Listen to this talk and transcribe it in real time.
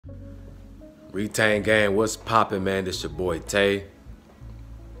Retain Gang, what's poppin', man? This your boy Tay.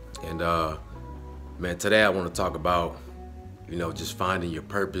 And man, today I want to talk about, just finding your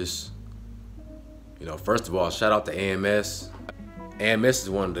purpose. First of all, shout out to AMS. AMS is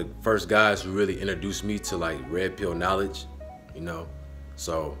one of the first guys who really introduced me to like red pill knowledge,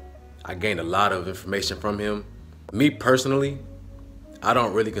 So I gained a lot of information from him. Me personally, I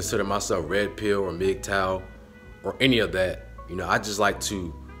don't really consider myself red pill or MGTOW or any of that. I just like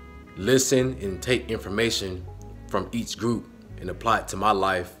to listen and take information from each group and apply it to my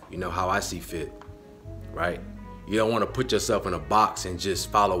life, how I see fit, right? You don't want to put yourself in a box and just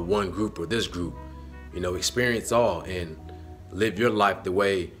follow one group or this group. Experience all and live your life the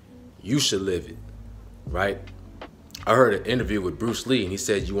way you should live it, right? I heard an interview with Bruce Lee and he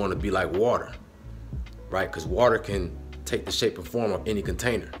said you want to be like water, right? Because water can take the shape and form of any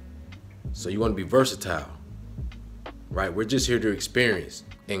container. So you want to be versatile, right? We're just here to experience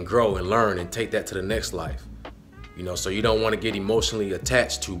and grow and learn and take that to the next life. So you don't want to get emotionally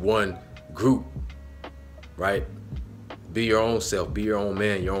attached to one group, right? Be your own self, be your own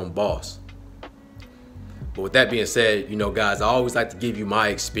man, your own boss. But with that being said, guys, I always like to give you my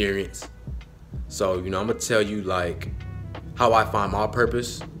experience. So, I'm gonna tell you like how I find my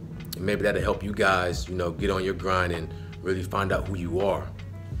purpose. And maybe that'll help you guys, get on your grind and really find out who you are.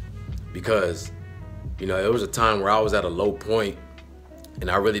 Because, it was a time where I was at a low point and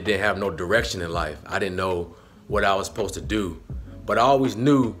I really didn't have no direction in life. I didn't know what I was supposed to do. But I always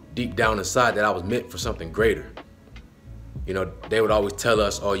knew deep down inside that I was meant for something greater. They would always tell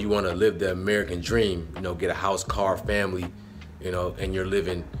us, oh, you want to live the American dream, get a house, car, family, and you're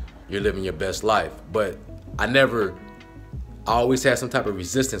living your best life. But I always had some type of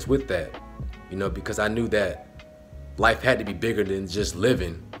resistance with that, because I knew that life had to be bigger than just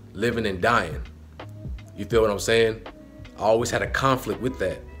living and dying. You feel what I'm saying? I always had a conflict with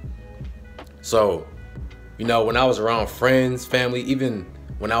that. So, when I was around friends, family, even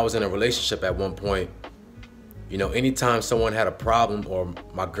when I was in a relationship at one point, anytime someone had a problem or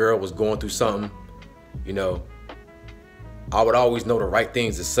my girl was going through something, I would always know the right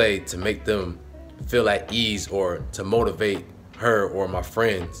things to say to make them feel at ease or to motivate her or my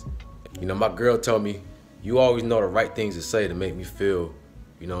friends. My girl told me, you always know the right things to say to make me feel,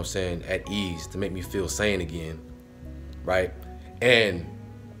 at ease, to make me feel sane again, right? And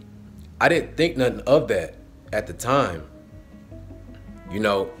I didn't think nothing of that at the time.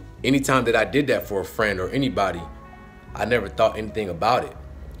 Anytime that I did that for a friend or anybody, I never thought anything about it.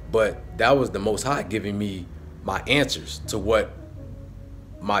 But that was the Most High giving me my answers to what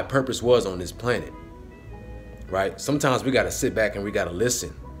my purpose was on this planet, right? Sometimes we got to sit back and we got to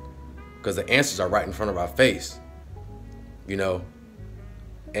listen because the answers are right in front of our face,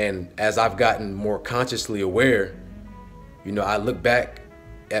 And as I've gotten more consciously aware, I look back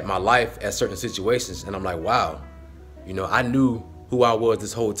at my life at certain situations and I'm like, wow, I knew who I was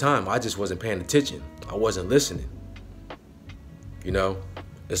this whole time. I just wasn't paying attention. I wasn't listening.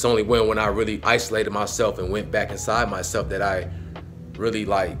 It's only when I really isolated myself and went back inside myself that I really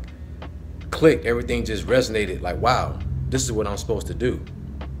like clicked. Everything just resonated like, wow, this is what I'm supposed to do.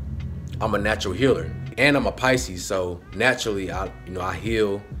 I'm a natural healer and I'm a Pisces. So naturally I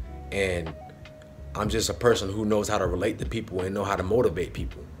heal and I'm just a person who knows how to relate to people and know how to motivate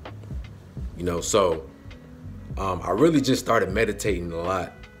people. So I really just started meditating a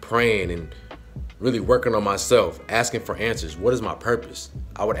lot, praying and really working on myself, asking for answers. What is my purpose?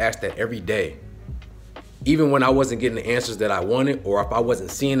 I would ask that every day. Even when I wasn't getting the answers that I wanted or if I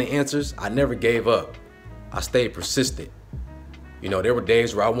wasn't seeing the answers, I never gave up. I stayed persistent. There were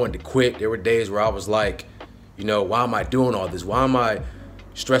days where I wanted to quit. There were days where I was like, why am I doing all this? Why am I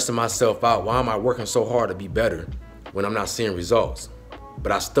stressing myself out? Why am I working so hard to be better when I'm not seeing results?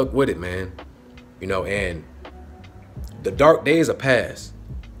 But I stuck with it, man. And the dark days are past.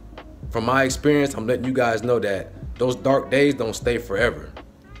 From my experience, I'm letting you guys know that those dark days don't stay forever.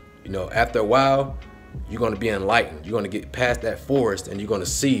 After a while, you're going to be enlightened. You're going to get past that forest and you're going to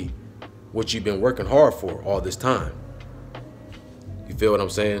see what you've been working hard for all this time. You feel what I'm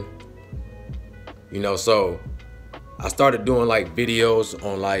saying? So I started doing like videos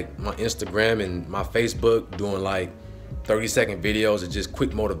on like my Instagram and my Facebook, doing like 30-second videos of just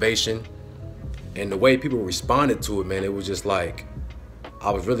quick motivation. And the way people responded to it, man, it was just like, I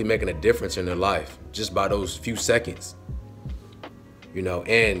was really making a difference in their life just by those few seconds,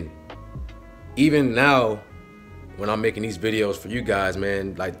 and even now when I'm making these videos for you guys,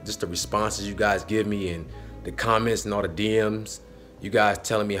 man, like just the responses you guys give me and the comments and all the DMs, you guys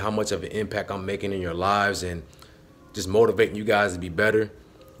telling me how much of an impact I'm making in your lives and just motivating you guys to be better,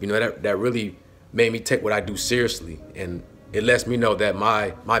 that really made me take what I do seriously. And it lets me know that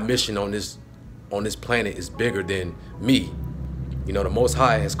my mission on this on this planet is bigger than me. You know, the Most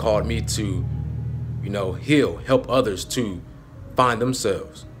High has called me to, you know, heal, help others to find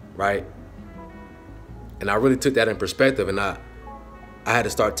themselves, right? And I really took that in perspective, and I had to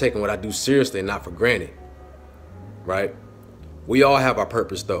start taking what I do seriously and not for granted, right? We all have our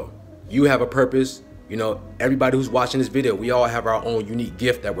purpose though. You have a purpose. You know, everybody who's watching this video, we all have our own unique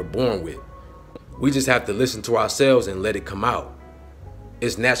gift that we're born with. We just have to listen to ourselves and let it come out.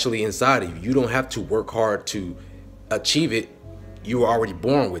 It's naturally inside of you. You don't have to work hard to achieve it. You are already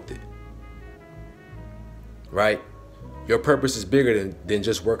born with it, right? Your purpose is bigger than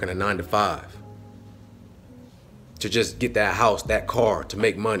just working a 9-to-5. To just get that house, that car, to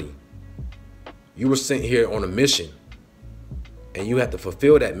make money. You were sent here on a mission, and you have to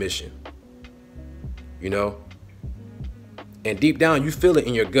fulfill that mission, you know? And deep down, you feel it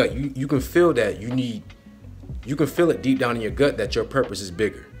in your gut. You can feel that you can feel it deep down in your gut that your purpose is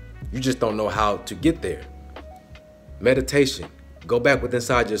bigger. You just don't know how to get there. Meditation. Go back within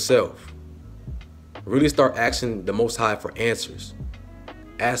inside yourself. Really start asking the Most High for answers.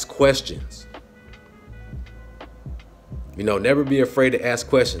 Ask questions. You know, never be afraid to ask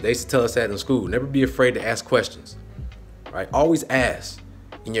questions. They used to tell us that in school. Never be afraid to ask questions, right? Always ask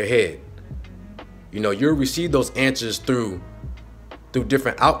in your head. You know, you'll receive those answers through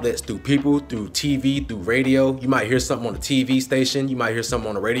different outlets, through people, through TV, through radio. You might hear something on a TV station. You might hear something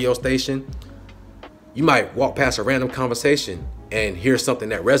on a radio station. You might walk past a random conversation and hear something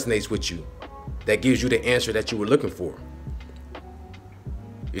that resonates with you, that gives you the answer that you were looking for.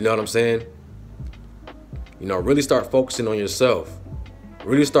 You know what I'm saying? You know, really start focusing on yourself.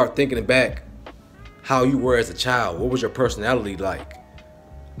 Really start thinking back how you were as a child. What was your personality like?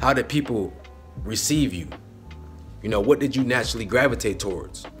 How did people receive you? You know, what did you naturally gravitate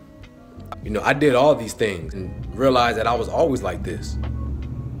towards? You know, I did all these things and realized that I was always like this.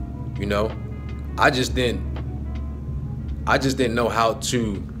 You know, I just didn't know how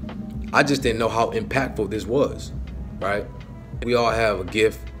impactful this was, right? We all have a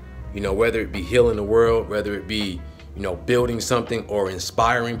gift, you know, whether it be healing the world, whether it be, you know, building something or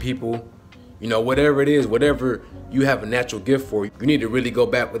inspiring people, you know, whatever it is, whatever you have a natural gift for, you need to really go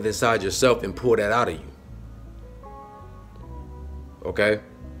back within inside yourself and pull that out of you. Okay?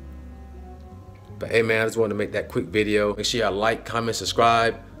 But hey man, I just wanted to make that quick video. Make sure y'all like, comment,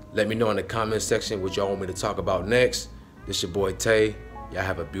 subscribe. Let me know in the comment section what y'all want me to talk about next. This your boy Tay. Y'all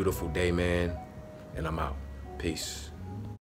have a beautiful day, man. And I'm out. Peace.